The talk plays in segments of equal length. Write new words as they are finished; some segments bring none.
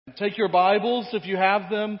Take your Bibles if you have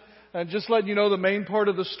them, and just letting you know the main part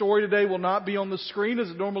of the story today will not be on the screen as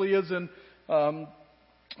it normally is in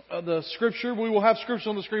the Scripture. We will have Scripture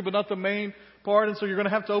on the screen, but not the main part, and so you're going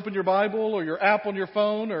to have to open your Bible or your app on your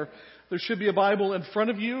phone, or there should be a Bible in front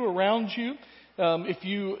of you, around you, if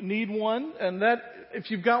you need one. And that, if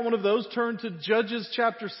you've got one of those, turn to Judges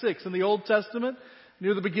chapter 6 in the Old Testament,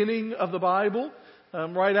 near the beginning of the Bible.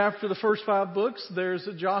 Right after the first 5 books, there's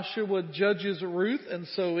Joshua, Judges, Ruth, and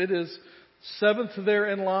so it is 7th there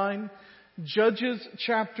in line. Judges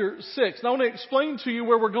chapter 6. Now I want to explain to you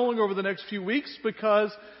where we're going over the next few weeks, because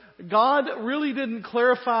God really didn't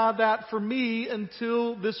clarify that for me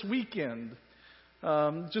until this weekend.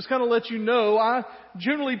 Just kind of let you know, I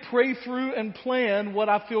generally pray through and plan what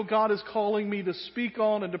I feel God is calling me to speak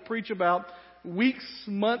on and to preach about weeks,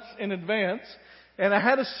 months in advance. And I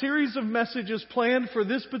had a series of messages planned for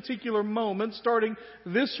this particular moment, starting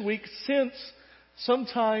this week, since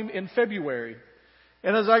sometime in February.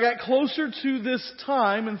 And as I got closer to this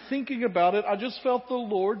time and thinking about it, I just felt the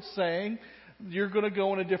Lord saying, you're going to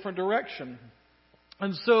go in a different direction.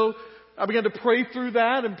 And so I began to pray through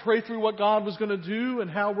that and pray through what God was going to do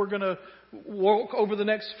and how we're going to walk over the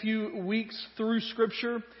next few weeks through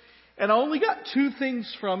Scripture. And I only got 2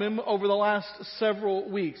 things from Him over the last several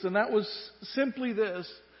weeks. And that was simply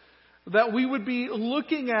this, that we would be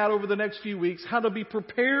looking at over the next few weeks how to be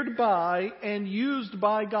prepared by and used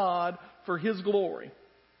by God for His glory.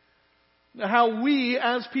 How we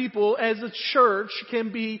as people, as a church,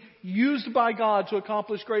 can be used by God to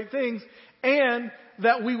accomplish great things. And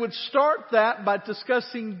that we would start that by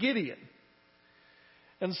discussing Gideon.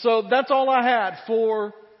 And so that's all I had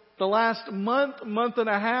for the last month and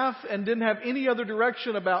a half, and didn't have any other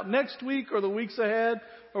direction about next week or the weeks ahead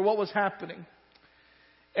or what was happening.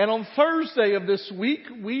 And on Thursday of this week,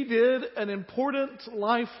 we did an important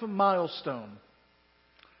life milestone.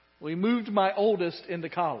 We moved my oldest into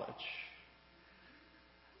college.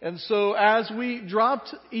 And so as we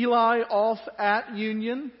dropped Eli off at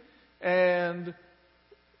Union, and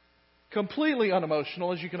completely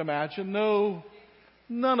unemotional, as you can imagine,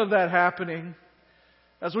 none of that happening.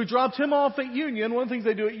 As we dropped him off at Union, one of the things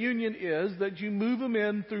they do at Union is that you move him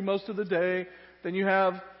in through most of the day. Then you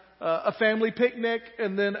have a family picnic,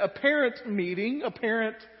 and then a parent meeting, a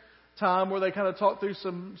parent time where they kind of talk through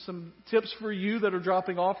some tips for you that are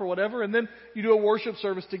dropping off or whatever. And then you do a worship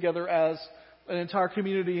service together as an entire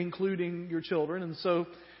community, including your children. And so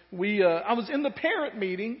I was in the parent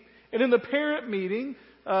meeting, and in the parent meeting,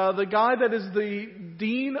 the guy that is the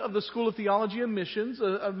dean of the School of Theology and Missions,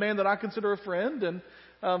 a man that I consider a friend, and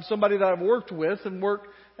somebody that I've worked with and worked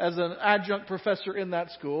as an adjunct professor in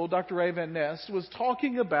that school, Dr. Ray Van Ness, was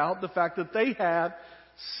talking about the fact that they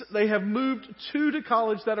have moved 2 to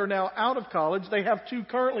college that are now out of college. They have 2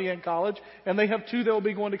 currently in college, and they have 2 that will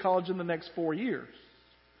be going to college in the next 4 years.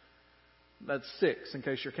 That's 6, in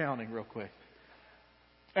case you're counting real quick.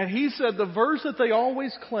 And he said the verse that they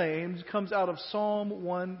always claimed comes out of Psalm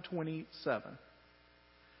 127.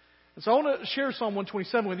 And so I want to share Psalm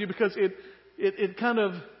 127 with you, because it kind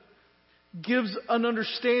of gives an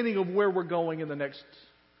understanding of where we're going in the next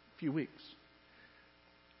few weeks.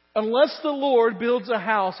 Unless the Lord builds a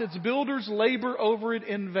house, its builders labor over it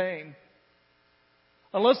in vain.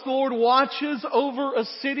 Unless the Lord watches over a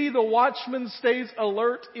city, the watchman stays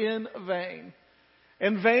alert in vain.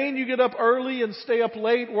 In vain you get up early and stay up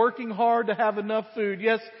late, working hard to have enough food.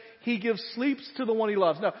 Yes, He gives sleeps to the one He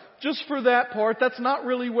loves. Now, just for that part, that's not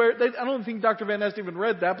really where, I don't think Dr. Van Ness even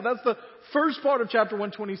read that, but that's the first part of chapter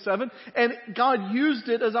 127. And God used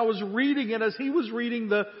it as I was reading it, as He was reading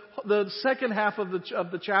the second half of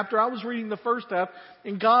the chapter. I was reading the first half,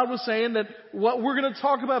 and God was saying that what we're going to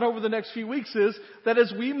talk about over the next few weeks is that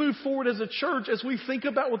as we move forward as a church, as we think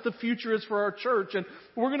about what the future is for our church, and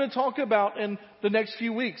we're going to talk about in the next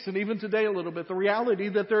few weeks, and even today a little bit, the reality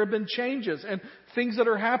that there have been changes and things that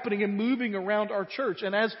are happening and moving around our church.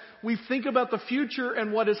 And as we think about the future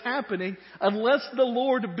and what is happening, unless the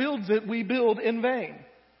Lord builds it, we build in vain.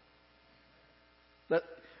 That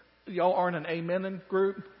y'all aren't an amen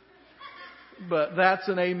group, but that's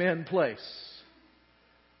an amen place.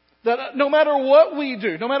 That no matter what we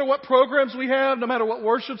do, no matter what programs we have, no matter what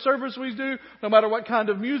worship service we do, no matter what kind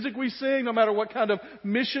of music we sing, no matter what kind of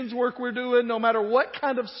missions work we're doing, no matter what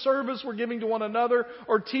kind of service we're giving to one another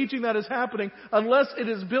or teaching that is happening, unless it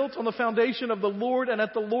is built on the foundation of the Lord and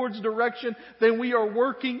at the Lord's direction, then we are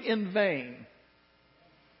working in vain.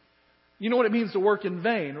 You know what it means to work in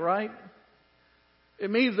vain, right?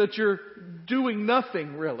 It means that you're doing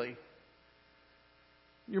nothing really.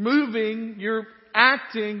 You're moving, you're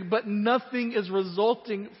acting, but nothing is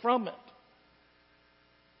resulting from it.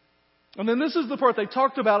 And then this is the part they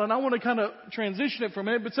talked about, and I want to kind of transition it for a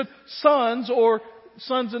minute, but it said sons or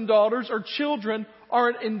sons and daughters or children are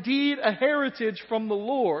indeed a heritage from the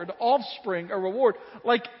Lord, offspring, a reward.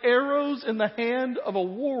 Like arrows in the hand of a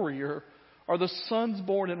warrior are the sons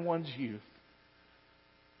born in one's youth.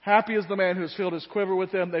 Happy is the man who has filled his quiver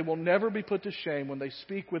with them. They will never be put to shame when they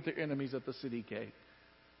speak with their enemies at the city gate.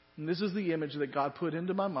 And this is the image that God put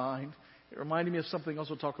into my mind. It reminded me of something else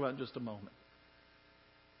we'll talk about in just a moment.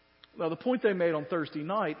 Now, the point they made on Thursday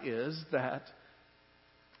night is that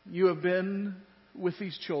you have been with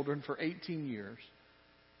these children for 18 years.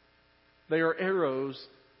 They are arrows,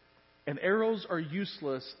 and arrows are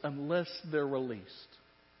useless unless they're released.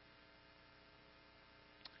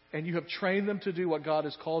 And you have trained them to do what God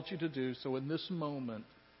has called you to do. So in this moment,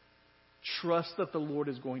 trust that the Lord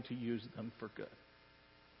is going to use them for good.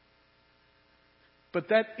 But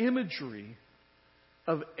that imagery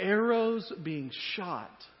of arrows being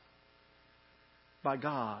shot by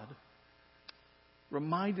God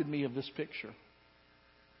reminded me of this picture.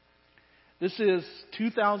 This is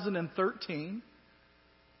 2013.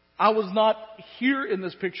 I was not here in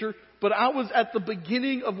this picture, but I was at the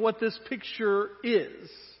beginning of what this picture is.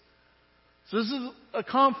 So this is a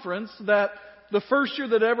conference that the first year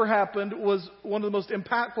that ever happened was one of the most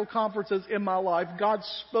impactful conferences in my life. God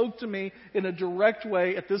spoke to me in a direct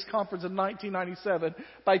way at this conference in 1997.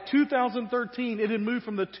 By 2013, it had moved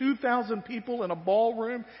from the 2,000 people in a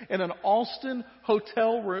ballroom in an Austin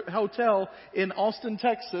hotel in Austin,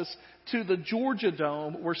 Texas, to the Georgia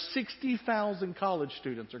Dome where 60,000 college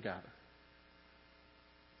students are gathered.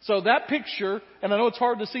 So that picture, and I know it's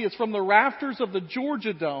hard to see, it's from the rafters of the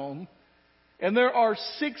Georgia Dome. And there are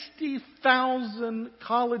 60,000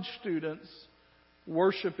 college students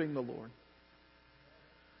worshiping the Lord.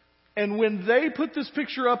 And when they put this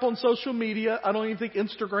picture up on social media, I don't even think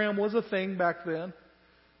Instagram was a thing back then.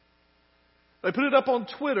 They put it up on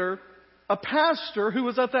Twitter. A pastor who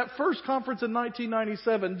was at that first conference in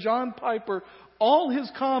 1997, John Piper, all his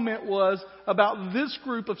comment was about this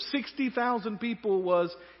group of 60,000 people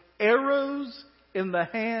was arrows in the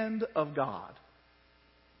hand of God.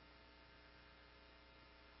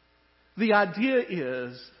 The idea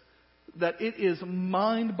is that it is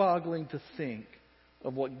mind-boggling to think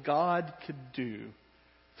of what God could do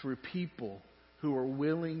through people who are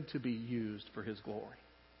willing to be used for His glory.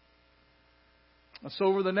 And so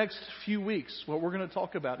over the next few weeks, what we're going to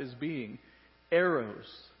talk about is being arrows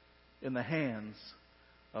in the hands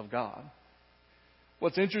of God.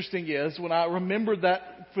 What's interesting is when I remembered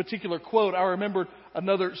that particular quote, I remembered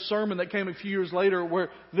another sermon that came a few years later where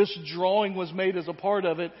this drawing was made as a part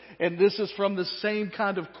of it. And this is from the same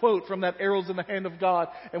kind of quote from that arrows in the hand of God.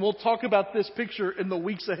 And we'll talk about this picture in the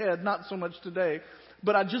weeks ahead, not so much today.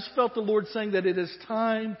 But I just felt the Lord saying that it is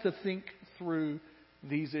time to think through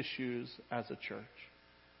these issues as a church.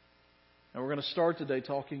 And we're going to start today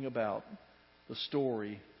talking about the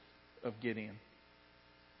story of Gideon.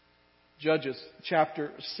 Judges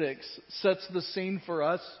chapter 6 sets the scene for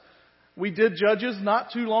us. We did Judges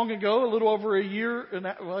not too long ago, a little over a year.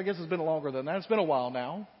 Well, I guess it's been longer than that. It's been a while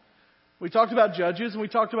now. We talked about Judges, and we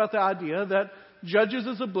talked about the idea that Judges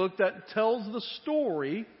is a book that tells the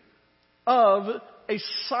story of a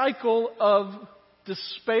cycle of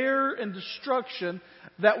despair and destruction,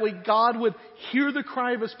 that way God would hear the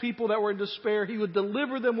cry of His people that were in despair. He would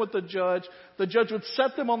deliver them with the judge. The judge would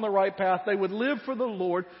set them on the right path. They would live for the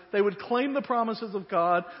Lord. They would claim the promises of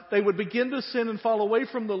God. They would begin to sin and fall away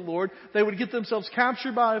from the Lord. They would get themselves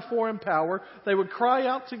captured by a foreign power. They would cry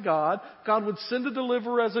out to God. God would send a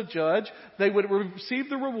deliverer as a judge. They would receive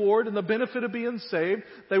the reward and the benefit of being saved.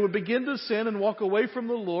 They would begin to sin and walk away from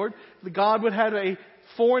the Lord. God would have a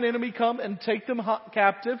foreign enemy come and take them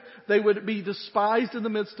captive. They would be despised in the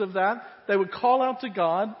midst of that. They would call out to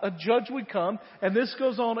God. A judge would come. And this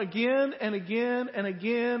goes on again and again and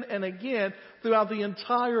again and again throughout the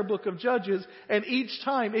entire book of Judges. And each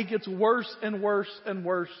time it gets worse and worse and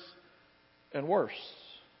worse and worse.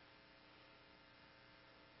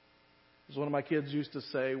 As one of my kids used to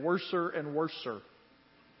say, worser and worser.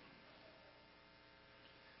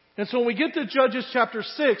 And so when we get to Judges chapter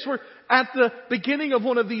 6, we're at the beginning of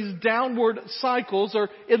one of these downward cycles, or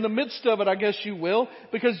in the midst of it, I guess you will,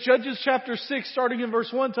 because Judges chapter 6, starting in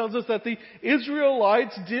verse 1, tells us that the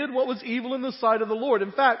Israelites did what was evil in the sight of the Lord.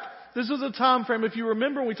 In fact, this was a time frame, if you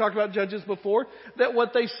remember when we talked about Judges before, that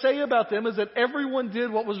what they say about them is that everyone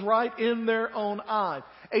did what was right in their own eye.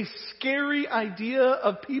 A scary idea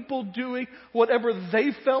of people doing whatever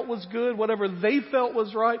they felt was good, whatever they felt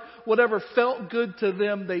was right, whatever felt good to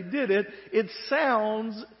them, they did it. It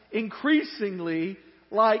sounds increasingly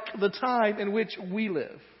like the time in which we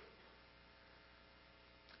live.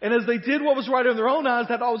 And as they did what was right in their own eyes,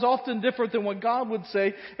 that was often different than what God would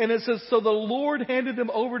say. And it says, so the Lord handed them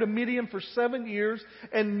over to Midian for 7 years,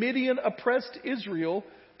 and Midian oppressed Israel.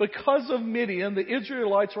 Because of Midian, the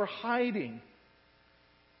Israelites were hiding.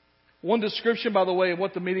 One description, by the way, of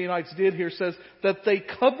what the Midianites did here says that they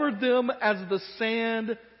covered them as the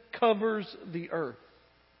sand covers the earth.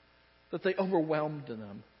 That they overwhelmed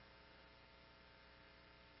them.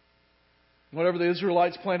 Whenever the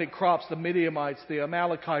Israelites planted crops, the Midianites, the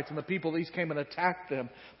Amalekites, and the people, these came and attacked them.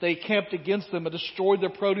 They camped against them and destroyed their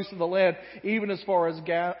produce in the land, even as far as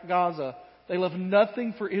Gaza. They left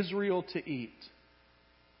nothing for Israel to eat.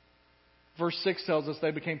 Verse 6 tells us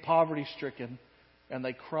they became poverty-stricken, and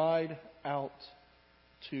they cried out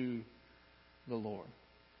to the Lord.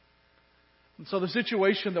 And so the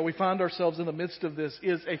situation that we find ourselves in the midst of this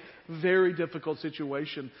is a very difficult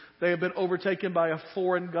situation. They have been overtaken by a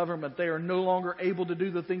foreign government. They are no longer able to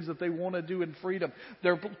do the things that they want to do in freedom.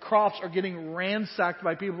 Their crops are getting ransacked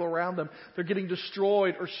by people around them. They're getting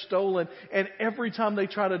destroyed or stolen. And every time they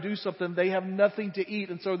try to do something, they have nothing to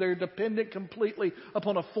eat. And so they're dependent completely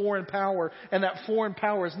upon a foreign power. And that foreign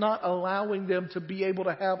power is not allowing them to be able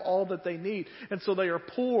to have all that they need. And so they are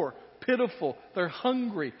poor, pitiful, they're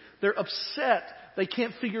hungry, they're upset, they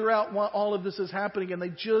can't figure out why all of this is happening, and they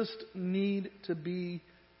just need to be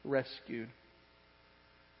rescued.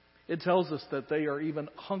 It tells us that they are even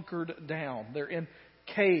hunkered down. They're in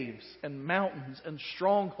caves and mountains and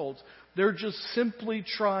strongholds. They're just simply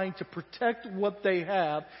trying to protect what they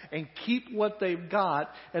have and keep what they've got,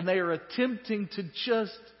 and they are attempting to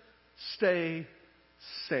just stay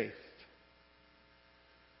safe.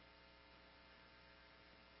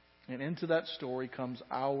 And into that story comes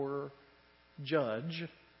our judge,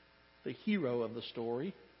 the hero of the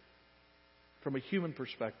story, from a human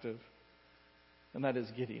perspective, and that is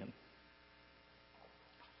Gideon.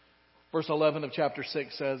 Verse 11 of chapter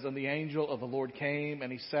 6 says, and the angel of the Lord came, and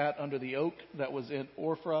he sat under the oak that was in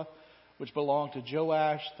Ophrah, which belonged to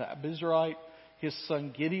Joash the Abiezrite. His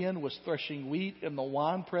son Gideon was threshing wheat in the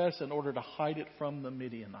winepress in order to hide it from the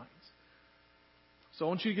Midianites. So I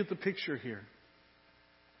want you to get the picture here.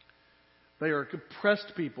 They are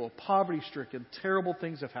oppressed people, poverty-stricken, terrible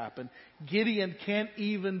things have happened. Gideon can't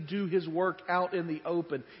even do his work out in the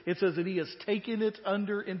open. It says that he has taken it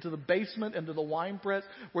into the basement, into the winepress,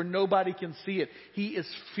 where nobody can see it. He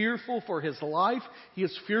is fearful for his life. He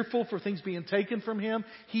is fearful for things being taken from him.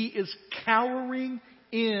 He is cowering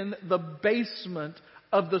in the basement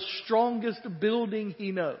of the strongest building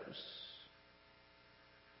he knows.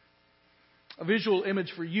 A visual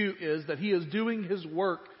image for you is that he is doing his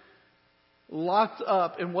work locked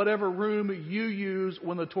up in whatever room you use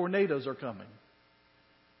when the tornadoes are coming.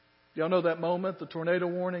 Y'all know that moment, the tornado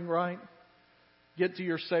warning, right? Get to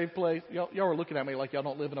your safe place. Y'all are looking at me like y'all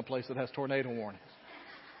don't live in a place that has tornado warnings.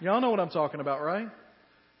 Y'all know what I'm talking about, right?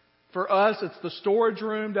 For us, it's the storage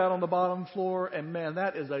room down on the bottom floor, and man,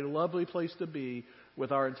 that is a lovely place to be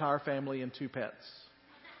with our entire family and 2 pets.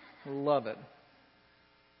 Love it.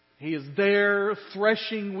 He is there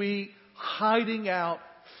threshing wheat, hiding out,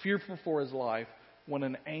 fearful for his life, when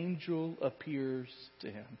an angel appears to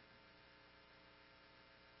him.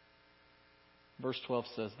 Verse 12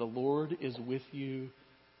 says, the Lord is with you,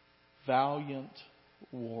 valiant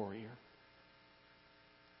warrior.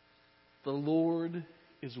 The Lord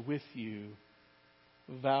is with you,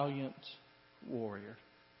 valiant warrior.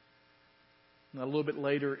 Now, a little bit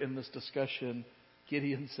later in this discussion,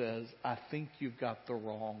 Gideon says, I think you've got the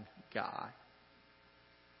wrong guy.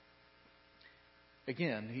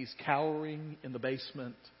 Again, he's cowering in the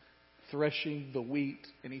basement, threshing the wheat,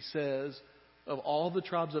 and he says, of all the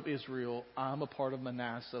tribes of Israel, I'm a part of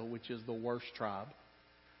Manasseh, which is the worst tribe.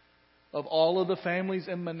 Of all of the families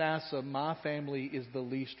in Manasseh, my family is the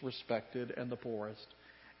least respected and the poorest.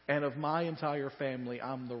 And of my entire family,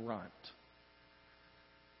 I'm the runt.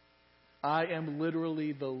 I am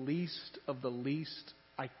literally the least of the least.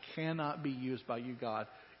 I cannot be used by you, God.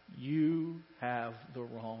 You have the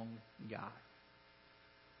wrong guy.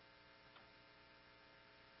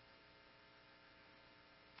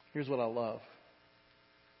 Here's what I love.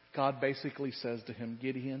 God basically says to him,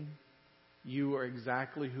 Gideon, you are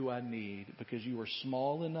exactly who I need because you are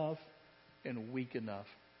small enough and weak enough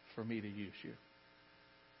for me to use you.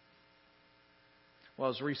 While I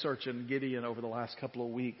was researching Gideon over the last couple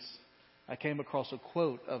of weeks, I came across a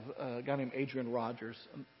quote of a guy named Adrian Rogers,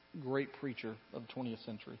 a great preacher of the 20th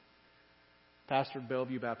century. Pastored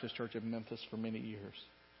Bellevue Baptist Church of Memphis for many years.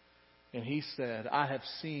 And he said, I have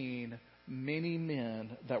seen many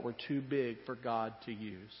men that were too big for God to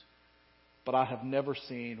use, but I have never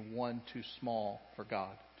seen one too small for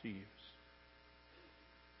God to use.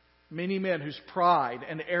 Many men whose pride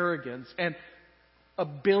and arrogance and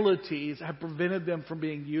abilities have prevented them from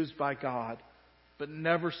being used by God, but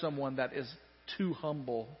never someone that is too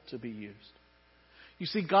humble to be used. You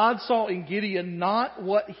see, God saw in Gideon not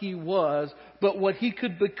what he was, but what he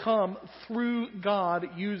could become through God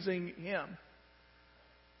using him.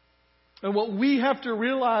 And what we have to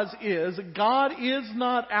realize is God is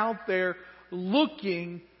not out there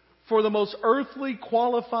looking for the most earthly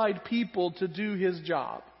qualified people to do his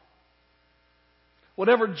job.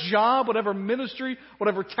 Whatever job, whatever ministry,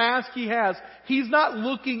 whatever task he has, he's not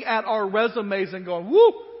looking at our resumes and going,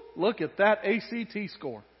 whoo, look at that ACT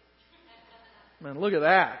score. Man, look at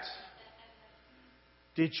that.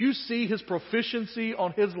 Did you see his proficiency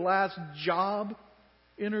on his last job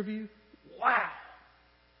interview? Wow.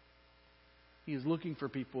 He is looking for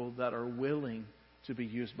people that are willing to be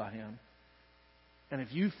used by him. And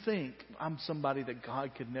if you think I'm somebody that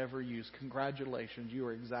God could never use, congratulations, you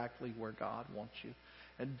are exactly where God wants you.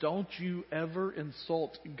 And don't you ever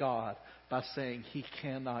insult God by saying he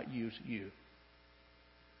cannot use you.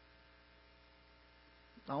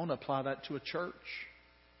 I want to apply that to a church.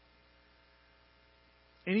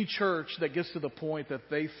 Any church that gets to the point that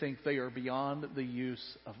they think they are beyond the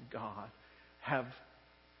use of God have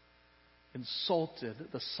insulted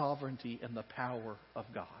the sovereignty and the power of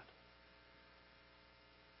God.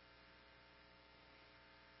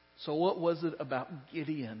 So what was it about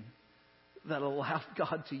Gideon that allowed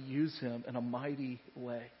God to use him in a mighty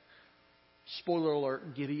way? Spoiler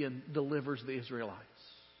alert, Gideon delivers the Israelites.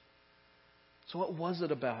 So what was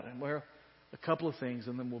it about him? Well, a couple of things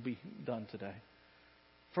and then we'll be done today.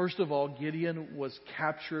 First of all, Gideon was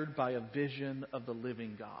captured by a vision of the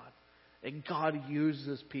living God. And God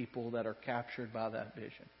uses people that are captured by that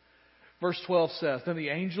vision. Verse 12 says, Then the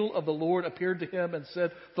angel of the Lord appeared to him and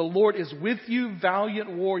said, The Lord is with you,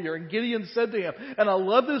 valiant warrior. And Gideon said to him, and I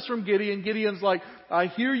love this from Gideon. Gideon's like, I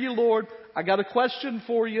hear you, Lord. I got a question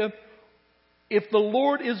for you. If the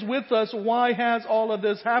Lord is with us, why has all of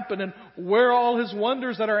this happened? And where are all his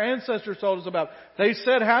wonders that our ancestors told us about? They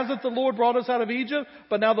said, hasn't the Lord brought us out of Egypt?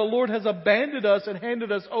 But now the Lord has abandoned us and handed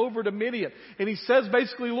us over to Midian. And he says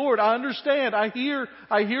basically, Lord, I understand. I hear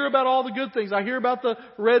about all the good things. I hear about the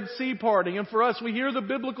Red Sea parting. And for us, we hear the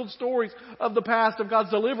biblical stories of the past of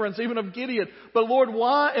God's deliverance, even of Gideon. But Lord,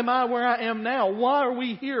 why am I where I am now? Why are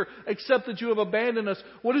we here except that you have abandoned us?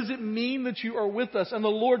 What does it mean that you are with us? And the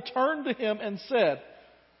Lord turned to him and said,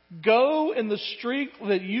 Go in the strength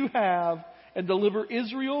that you have and deliver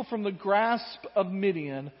Israel from the grasp of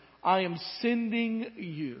Midian. I am sending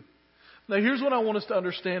you. Now here's what I want us to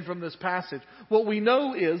understand from this passage. What we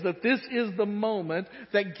know is that this is the moment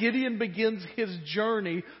that Gideon begins his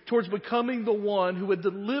journey towards becoming the one who would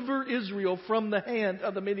deliver Israel from the hand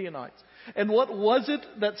of the Midianites. And what was it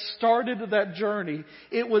that started that journey?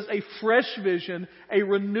 It was a fresh vision, a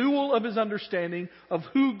renewal of his understanding of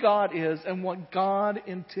who God is and what God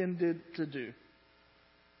intended to do.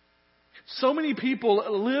 So many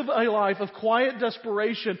people live a life of quiet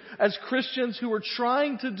desperation as Christians who are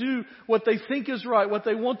trying to do what they think is right, what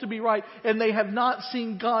they want to be right, and they have not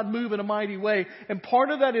seen God move in a mighty way. And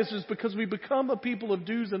part of that is because we become a people of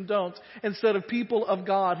do's and don'ts instead of people of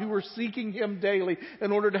God who are seeking him daily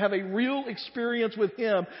in order to have a real experience with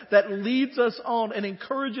him that leads us on and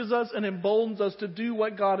encourages us and emboldens us to do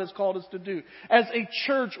what God has called us to do. As a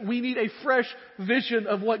church, we need a fresh vision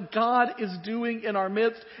of what God is doing in our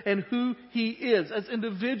midst and who he is. As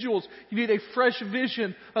individuals, you need a fresh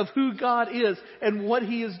vision of who God is and what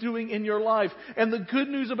he is doing in your life. And the good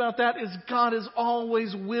news about that is God is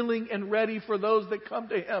always willing and ready for those that come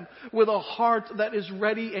to him with a heart that is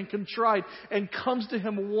ready and contrite and comes to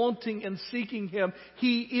him wanting and seeking him.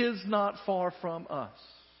 He is not far from us.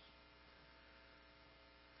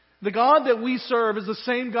 The God that we serve is the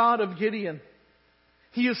same God of Gideon.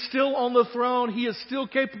 He is still on the throne. He is still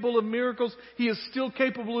capable of miracles. He is still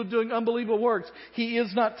capable of doing unbelievable works. He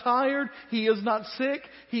is not tired. He is not sick.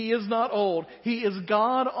 He is not old. He is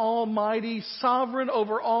God Almighty, sovereign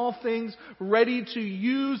over all things, ready to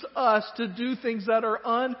use us to do things that are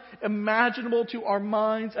unimaginable to our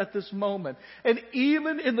minds at this moment. And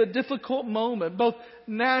even in the difficult moment, both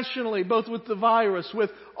nationally, both with the virus, with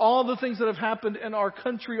all the things that have happened in our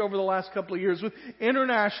country over the last couple of years, with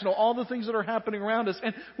international, all the things that are happening around us,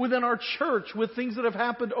 and within our church, with things that have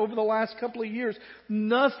happened over the last couple of years,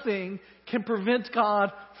 nothing can prevent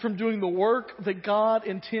God from doing the work that God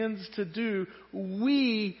intends to do.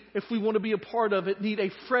 We, if we want to be a part of it, need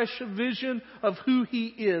a fresh vision of who he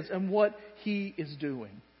is and what he is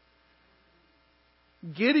doing.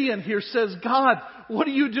 Gideon here says, God, what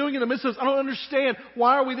are you doing in the midst of this? I don't understand.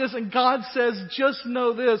 Why are we this? And God says, just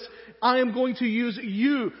know this. I am going to use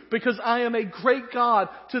you because I am a great God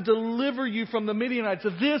to deliver you from the Midianites.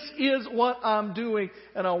 This is what I'm doing,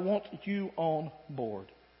 and I want you on board.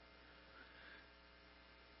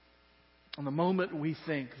 And the moment we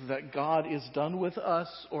think that God is done with us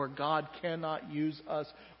or God cannot use us,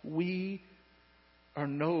 we are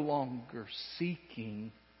no longer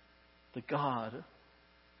seeking the God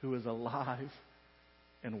who is alive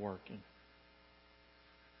and working.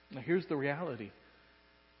 Now here's the reality.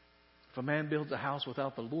 If a man builds a house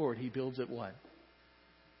without the Lord, he builds it what?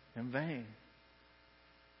 In vain.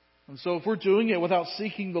 And so if we're doing it without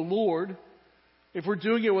seeking the Lord, if we're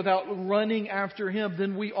doing it without running after Him,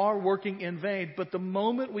 then we are working in vain. But the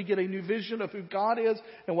moment we get a new vision of who God is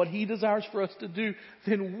and what He desires for us to do,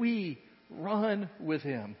 then we run with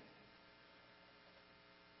Him.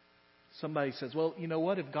 Somebody says, well, you know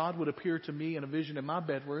what? If God would appear to me in a vision in my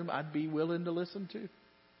bedroom, I'd be willing to listen to.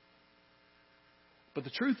 But the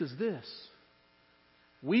truth is this.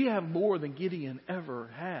 We have more than Gideon ever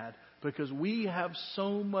had because we have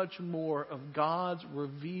so much more of God's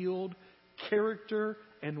revealed character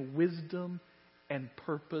and wisdom and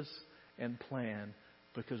purpose and plan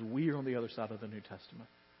because we are on the other side of the New Testament.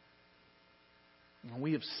 And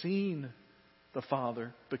we have seen the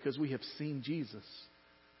Father because we have seen Jesus.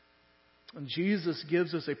 And Jesus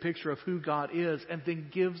gives us a picture of who God is and then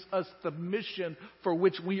gives us the mission for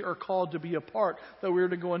which we are called to be a part. That we are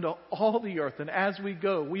to go into all the earth. And as we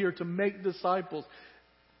go, we are to make disciples,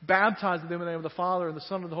 baptizing them in the name of the Father and the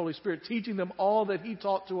Son and the Holy Spirit, teaching them all that He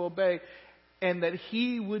taught to obey, and that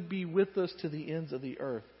He would be with us to the ends of the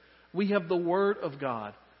earth. We have the Word of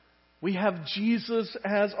God. We have Jesus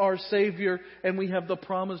as our Savior, and we have the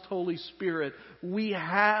promised Holy Spirit. We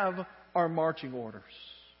have our marching orders.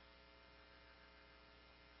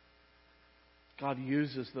 God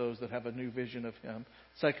uses those that have a new vision of Him.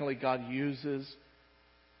 Secondly, God uses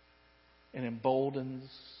and emboldens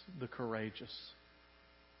the courageous.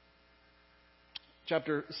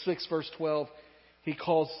 Chapter 6, verse 12, He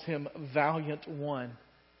calls him Valiant One.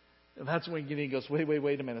 And that's when Gideon goes,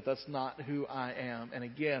 wait a minute, that's not who I am. And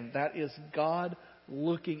again, that is God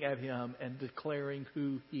looking at him and declaring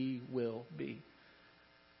who He will be.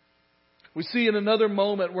 We see in another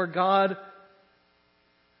moment where God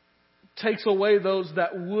takes away those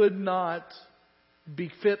that would not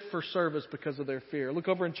be fit for service because of their fear. Look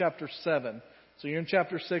over in chapter 7. So you're in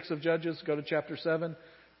chapter 6 of Judges. Go to chapter 7.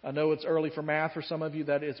 I know it's early for math for some of you.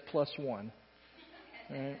 That is +1. All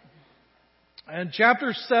right. And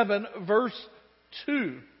chapter 7, verse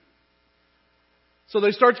 2. So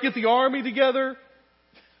they start to get the army together.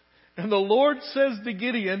 And the Lord says to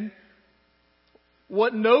Gideon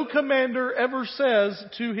what no commander ever says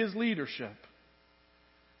to his leadership.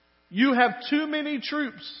 You have too many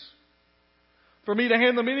troops for me to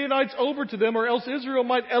hand the Midianites over to them, or else Israel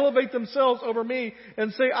might elevate themselves over me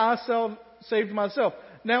and say, I saved myself.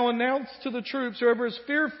 Now announce to the troops, whoever is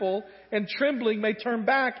fearful and trembling may turn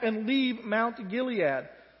back and leave Mount Gilead.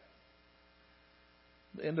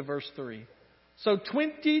 The end of verse 3. So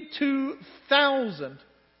 22,000,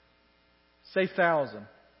 say 1,000.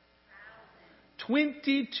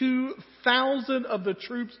 22,000 of the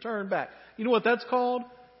troops turned back. You know what that's called?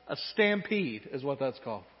 A stampede is what that's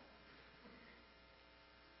called.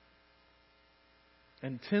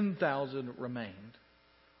 And 10,000 remained.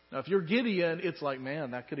 Now, if you're Gideon, it's like,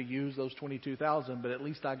 man, I could have used those 22,000, but at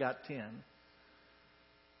least I got 10.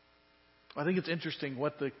 I think it's interesting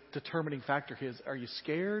what the determining factor is. Are you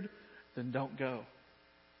scared? Then don't go.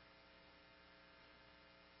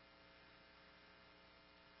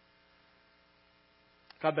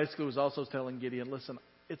 God basically was also telling Gideon, listen,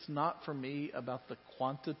 it's not for me about the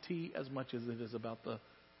quantity as much as it is about the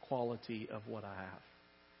quality of what I have.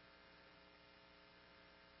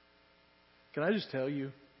 Can I just tell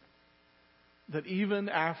you that even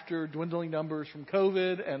after dwindling numbers from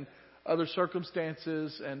COVID and other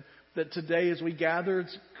circumstances, and that today as we gather,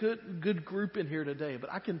 it's a good group in here today.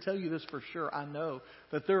 But I can tell you this for sure. I know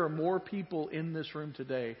that there are more people in this room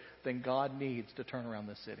today than God needs to turn around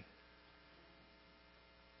this city.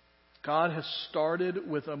 God has started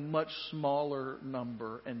with a much smaller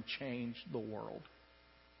number and changed the world.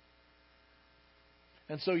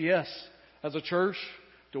 And so, yes, as a church,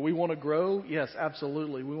 do we want to grow? Yes,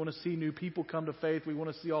 absolutely. We want to see new people come to faith. We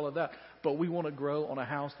want to see all of that. But we want to grow on a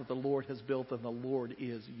house that the Lord has built and the Lord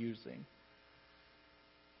is using.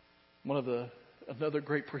 Another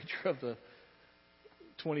great preacher of the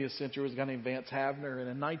 20th century was a guy named Vance Havner. And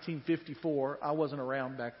in 1954, I wasn't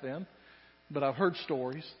around back then, but I've heard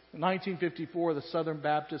stories. In 1954, the Southern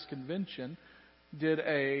Baptist Convention did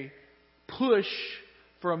a push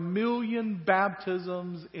for 1 million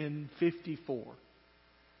baptisms in 54.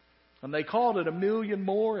 And they called it 1 million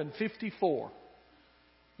more in 54.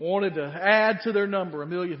 Wanted to add to their number 1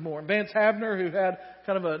 million more. And Vance Havner, who had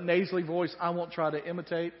kind of a nasally voice I won't try to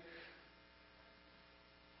imitate,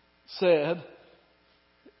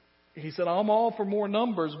 he said, I'm all for more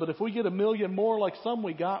numbers, but if we get 1 million more like some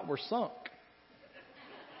we got, we're sunk.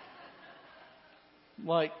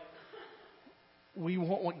 Like, we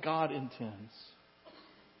want what God intends.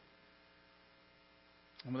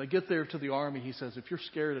 And when they get there to the army, he says, if you're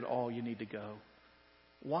scared at all, you need to go.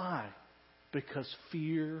 Why? Because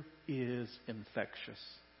fear is infectious.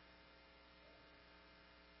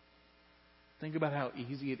 Think about how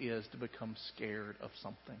easy it is to become scared of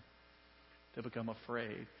something, to become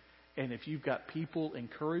afraid. And if you've got people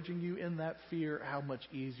encouraging you in that fear, how much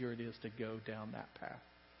easier it is to go down that path.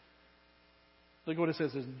 Look what it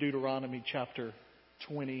says in Deuteronomy chapter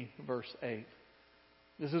 20, verse 8.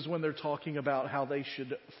 This is when they're talking about how they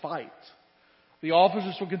should fight. The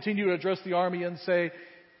officers will continue to address the army and say,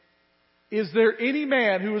 is there any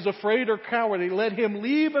man who is afraid or cowardly? Let him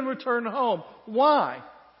leave and return home. Why?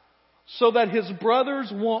 So that his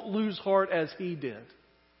brothers won't lose heart as he did.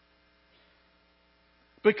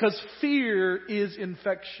 Because fear is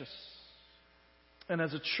infectious. And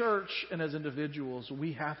as a church and as individuals,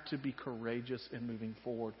 we have to be courageous in moving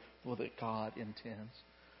forward with what God intends.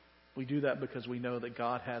 We do that because we know that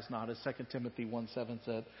God has not, as 2 Timothy 1:7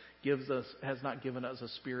 said, has not given us a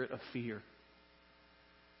spirit of fear,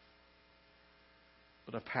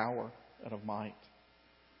 but of power and of might.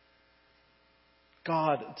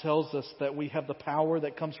 God tells us that we have the power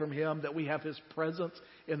that comes from Him, that we have His presence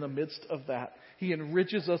in the midst of that. He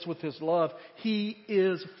enriches us with His love. He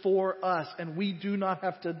is for us, and we do not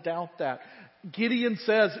have to doubt that. Gideon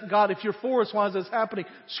says, God, if you're for us, why is this happening?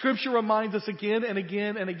 Scripture reminds us again and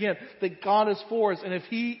again and again that God is for us. And if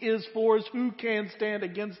He is for us, who can stand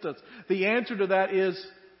against us? The answer to that is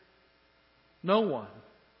no one.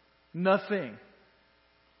 Nothing.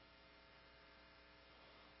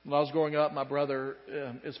 When I was growing up, my brother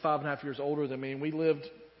is 5.5 years older than me, and we lived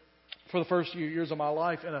for the first few years of my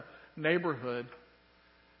life in a neighborhood.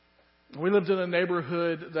 We lived in a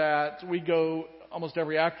neighborhood that we go almost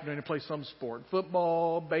every afternoon to play some sport.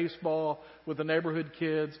 Football, baseball, with the neighborhood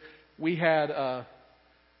kids. We had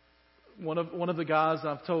one of the guys, and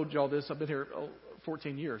I've told y'all this, I've been here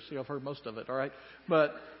 14 years, so I've heard most of it, all right?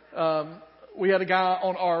 But we had a guy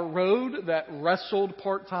on our road that wrestled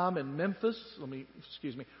part-time in Memphis.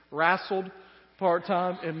 Wrestled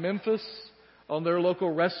part-time in Memphis on their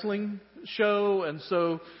local wrestling show. And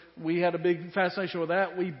so we had a big fascination with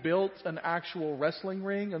that. We built an actual wrestling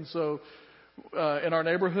ring. And so in our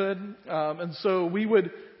neighborhood. And so we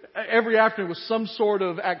would, every afternoon was some sort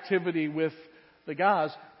of activity with the guys.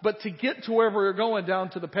 But to get to wherever we were going, down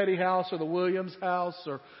to the Petty house or the Williams house,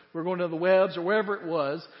 or we were going to the Webbs or wherever it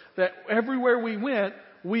was, that everywhere we went,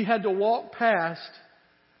 we had to walk past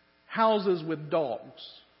houses with dogs.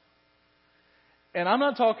 And I'm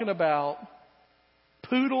not talking about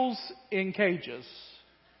poodles in cages.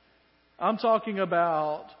 I'm talking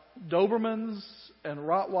about Dobermans and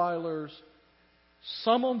Rottweilers,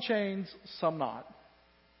 some on chains, some not.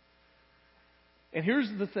 And here's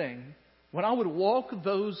the thing. When I would walk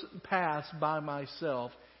those paths by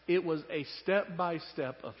myself, it was a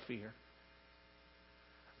step-by-step of fear.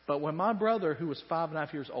 But when my brother, who was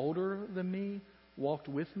 5.5 years older than me, walked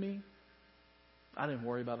with me, I didn't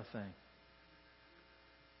worry about a thing.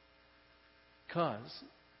 Because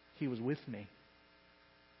he was with me.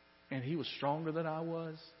 And he was stronger than I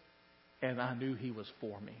was. And I knew he was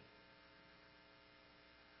for me.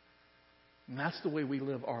 And that's the way we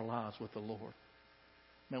live our lives with the Lord.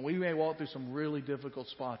 Now, we may walk through some really difficult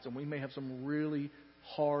spots, and we may have some really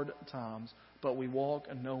hard times, but we walk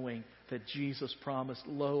knowing that Jesus promised,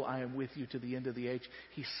 lo, I am with you to the end of the age.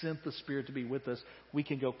 He sent the Spirit to be with us. We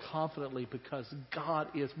can go confidently because God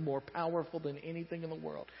is more powerful than anything in the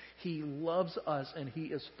world. He loves us, and He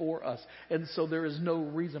is for us. And so there is no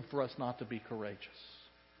reason for us not to be courageous.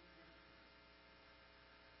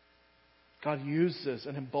 God uses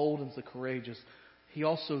and emboldens the courageous. He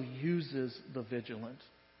also uses the vigilant.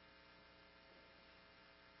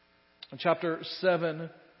 In chapter 7,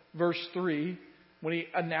 verse 3, when He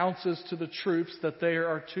announces to the troops that there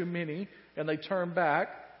are too many and they turn back,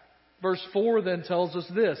 verse 4 then tells us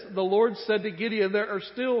this. The Lord said to Gideon, there are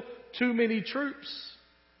still too many troops.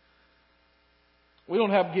 We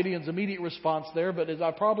don't have Gideon's immediate response there, but as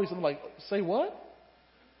I probably something like, say what?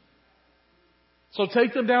 So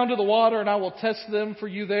take them down to the water, and I will test them for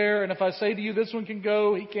you there. And if I say to you, this one can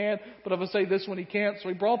go, he can. But if I say this one, he can't. So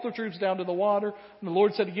he brought the troops down to the water. And the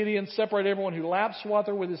Lord said to Gideon, separate everyone who laps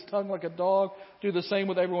water with his tongue like a dog. Do the same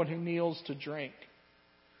with everyone who kneels to drink.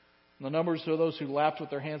 And the numbers of those who lapped with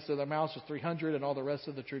their hands to their mouths was 300, and all the rest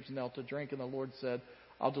of the troops knelt to drink. And the Lord said,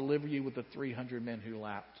 I'll deliver you with the 300 men who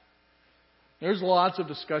lapped. There's lots of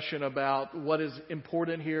discussion about what is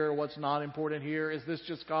important here, what's not important here. Is this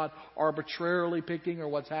just God arbitrarily picking, or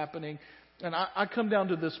what's happening? And I come down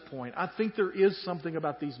to this point. I think there is something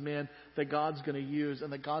about these men that God's going to use,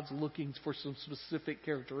 and that God's looking for some specific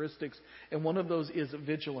characteristics. And one of those is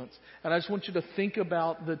vigilance. And I just want you to think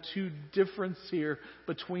about the two differences here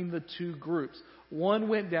between the two groups. One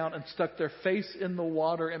went down and stuck their face in the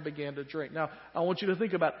water and began to drink. Now, I want you to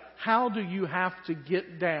think about, how do you have to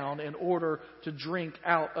get down in order to drink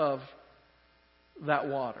out of that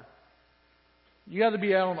water? You got to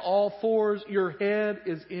be out on all fours. Your head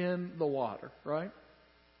is in the water, right?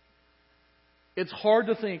 It's hard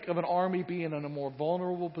to think of an army being in a more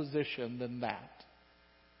vulnerable position than that.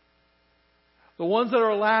 The ones that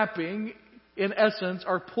are lapping, in essence,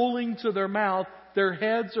 are pulling to their mouth. Their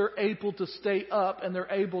heads are able to stay up, and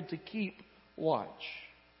they're able to keep watch.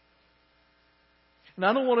 And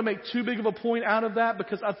I don't want to make too big of a point out of that,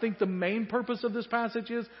 because I think the main purpose of this passage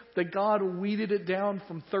is that God weeded it down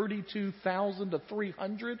from 32,000 to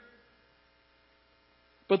 300.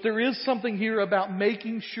 But there is something here about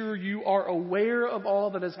making sure you are aware of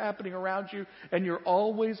all that is happening around you, and you're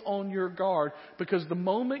always on your guard. Because the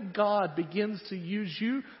moment God begins to use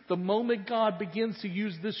you, the moment God begins to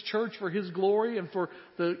use this church for His glory and for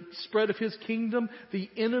the spread of His kingdom, the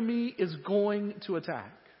enemy is going to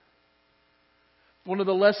attack. One of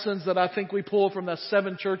the lessons that I think we pull from that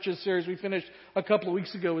 7 churches series we finished a couple of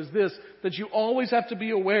weeks ago is this: that you always have to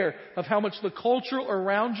be aware of how much the culture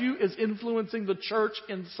around you is influencing the church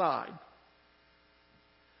inside.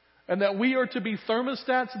 And that we are to be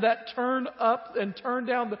thermostats that turn up and turn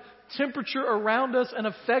down the temperature around us and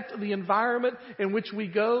affect the environment in which we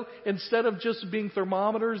go, instead of just being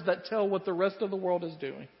thermometers that tell what the rest of the world is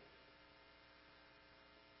doing.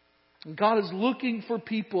 God is looking for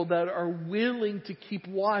people that are willing to keep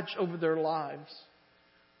watch over their lives.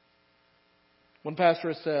 One pastor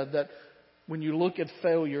has said that when you look at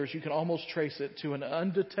failures, you can almost trace it to an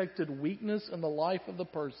undetected weakness in the life of the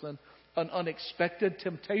person, an unexpected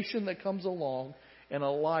temptation that comes along, and a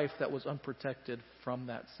life that was unprotected from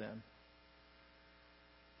that sin.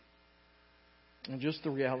 And just the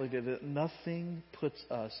reality that nothing puts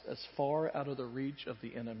us as far out of the reach of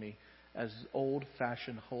the enemy as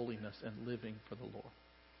old-fashioned holiness and living for the Lord.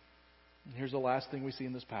 And here's the last thing we see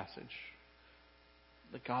in this passage.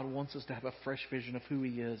 That God wants us to have a fresh vision of who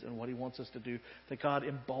He is and what He wants us to do. That God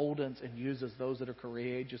emboldens and uses those that are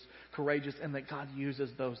courageous, and that God uses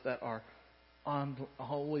those that are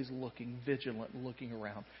always looking, vigilant, looking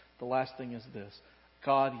around. The last thing is this: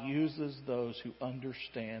 God uses those who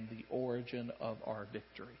understand the origin of our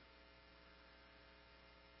victory.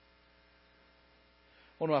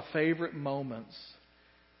 One of my favorite moments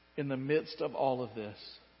in the midst of all of this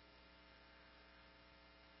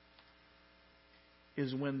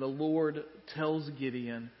is when the Lord tells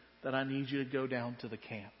Gideon that I need you to go down to the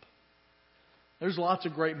camp. There's lots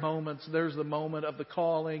of great moments. There's the moment of the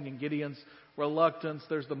calling and Gideon's reluctance.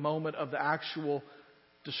 There's the moment of the actual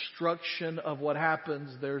destruction of what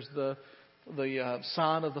happens. There's the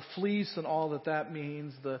sign of the fleece and all that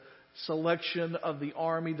means. The selection of the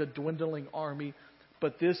army, the dwindling army.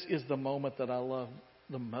 But this is the moment that I love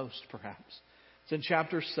the most, perhaps. It's in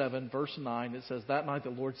chapter 7, verse 9. It says, that night the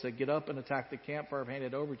Lord said, get up and attack the camp, for I've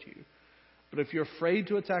handed over to you. But if you're afraid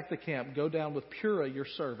to attack the camp, go down with Purah, your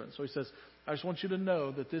servant. So he says, I just want you to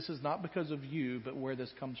know that this is not because of you, but where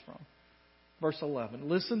this comes from. Verse 11,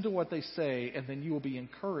 listen to what they say, and then you will be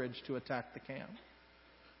encouraged to attack the camp.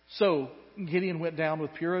 So Gideon went down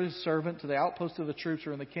with Purah, his servant, to the outpost of the troops who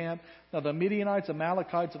were in the camp. Now the Midianites,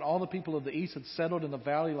 Amalekites, and all the people of the east had settled in the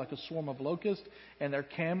valley like a swarm of locusts, and their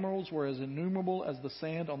camels were as innumerable as the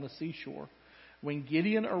sand on the seashore. When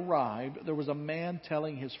Gideon arrived, there was a man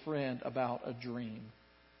telling his friend about a dream.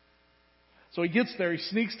 So he gets there, he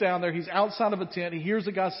sneaks down there, he's outside of a tent, he hears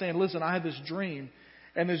a guy saying, listen, I had this dream.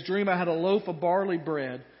 And this dream, I had a loaf of barley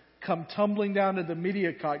bread come tumbling down to the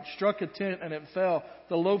Midianite, struck a tent, and it fell.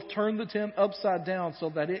 The loaf turned the tent upside down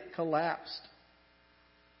so that it collapsed.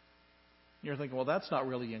 You're thinking, well, that's not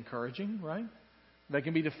really encouraging, right? They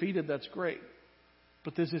can be defeated, that's great.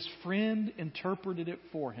 But his friend interpreted it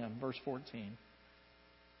for him. Verse 14.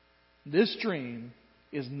 This dream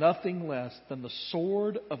is nothing less than the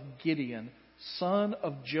sword of Gideon, son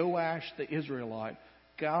of Joash the Israelite,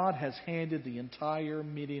 God has handed the entire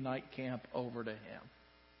Midianite camp over to him.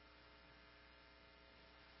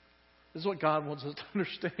 This is what God wants us to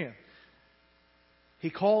understand. He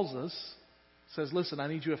calls us, says, listen, I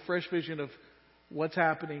need you a fresh vision of what's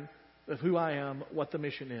happening, of who I am, what the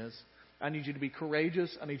mission is. I need you to be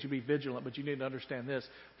courageous. I need you to be vigilant. But you need to understand this.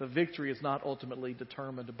 The victory is not ultimately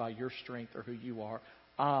determined by your strength or who you are.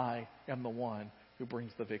 I am the one who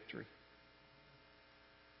brings the victory.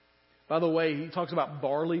 By the way, he talks about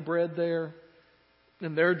barley bread there.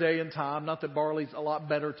 In their day and time, not that barley's a lot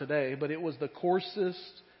better today, but it was the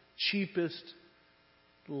coarsest, cheapest,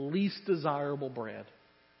 least desirable bread.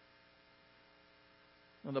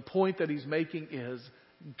 And the point that he's making is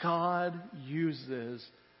God uses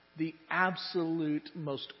the absolute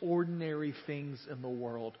most ordinary things in the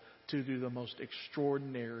world to do the most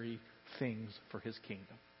extraordinary things for his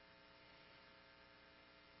kingdom.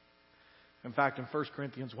 In fact, in 1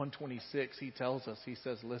 Corinthians 1:26, he tells us, he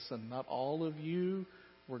says, listen, not all of you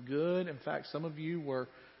were good. In fact, some of you were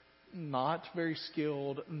not very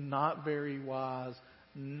skilled, not very wise,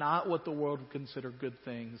 not what the world would consider good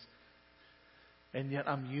things. And yet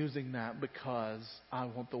I'm using that because I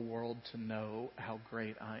want the world to know how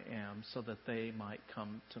great I am so that they might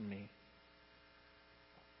come to me.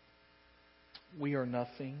 We are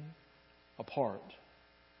nothing apart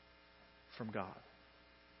from God.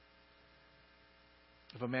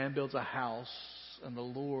 If a man builds a house and the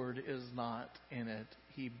Lord is not in it,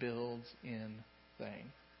 he builds in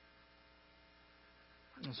vain.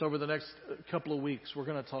 And so over the next couple of weeks, we're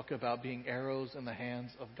going to talk about being arrows in the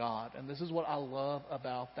hands of God. And this is what I love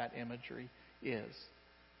about that imagery is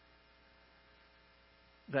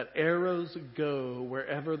that arrows go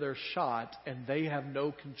wherever they're shot and they have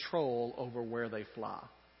no control over where they fly.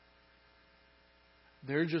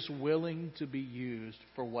 They're just willing to be used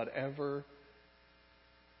for whatever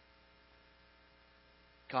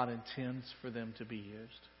God intends for them to be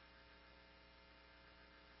used.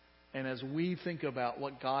 And as we think about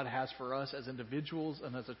what God has for us as individuals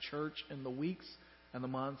and as a church in the weeks and the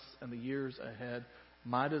months and the years ahead,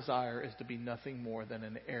 my desire is to be nothing more than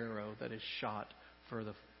an arrow that is shot for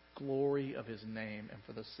the glory of his name and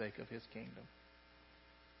for the sake of his kingdom.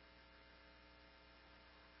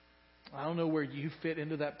 I don't know where you fit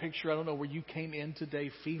into that picture. I don't know where you came in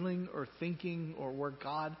today feeling or thinking or where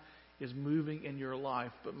God is moving in your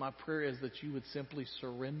life. But my prayer is that you would simply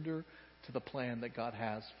surrender to the plan that God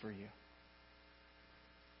has for you.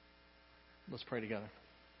 Let's pray together.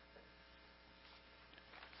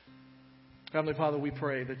 Heavenly Father, we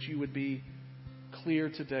pray that you would be clear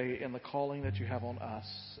today in the calling that you have on us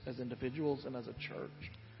as individuals and as a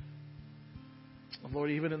church. And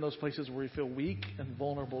Lord, even in those places where we feel weak and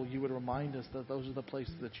vulnerable, you would remind us that those are the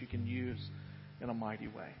places that you can use in a mighty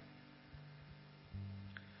way.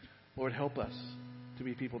 Lord, help us to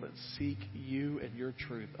be people that seek you and your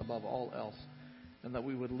truth above all else, and that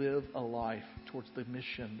we would live a life towards the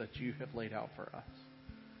mission that you have laid out for us,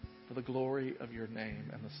 for the glory of your name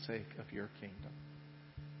and the sake of your kingdom.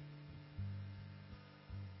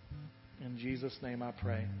 In Jesus' name I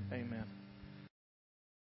pray. Amen.